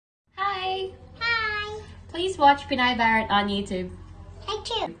Please watch Pinay Barrett on YouTube. Thank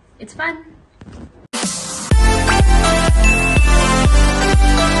you. It's fun.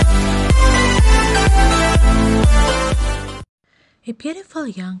 A beautiful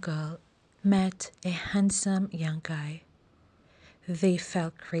young girl met a handsome young guy. They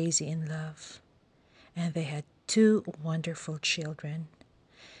fell crazy in love, and they had two wonderful children.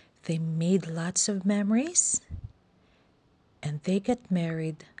 They made lots of memories, and they got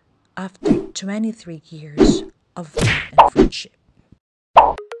married after 23 years of love and friendship.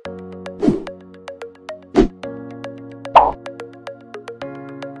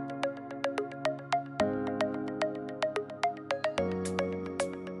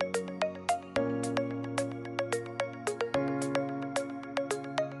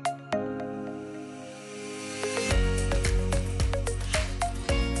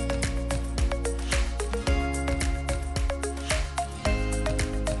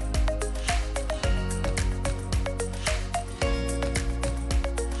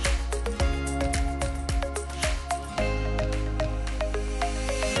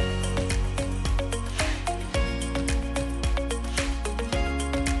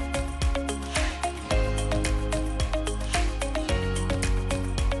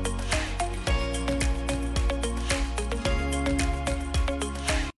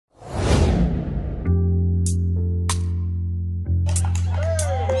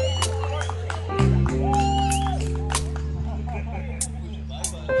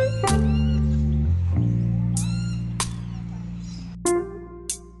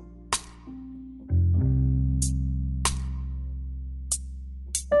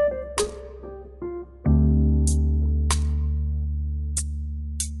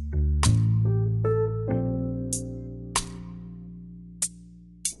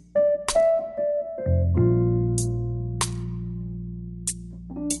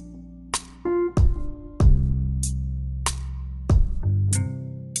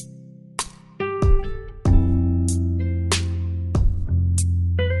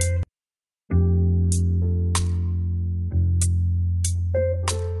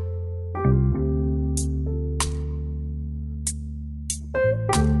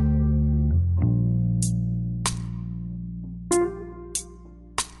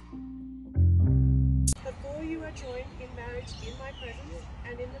 Before you are joined in marriage in my presence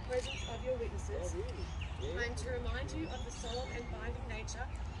and in the presence of your witnesses, I am to remind you of the solemn and binding nature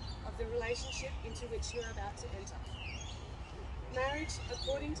of the relationship into which you are about to enter. Marriage,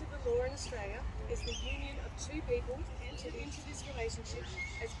 according to the law in Australia, is the union of two people entered into this relationship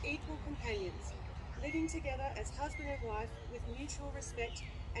as equal companions, living together as husband and wife with mutual respect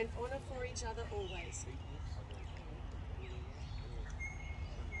and honour for each other always.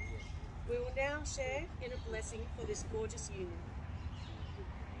 We will now share in a blessing for this gorgeous union.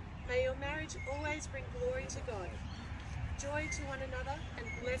 May your marriage always bring glory to God, joy to one another, and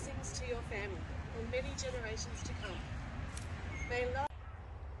blessings to your family for many generations to come. May love...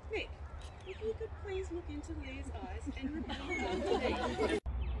 Nick, if you could please look into Leah's eyes and repeat after me.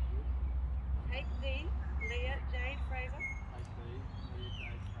 Take thee, Leah Jade Fraser,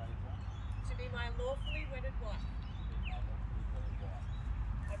 to be my lawfully wedded wife.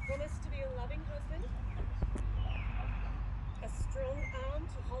 I promise to be a loving husband, a strong arm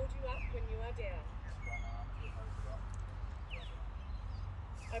to hold you up when you are down.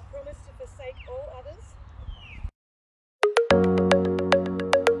 I promise to forsake all others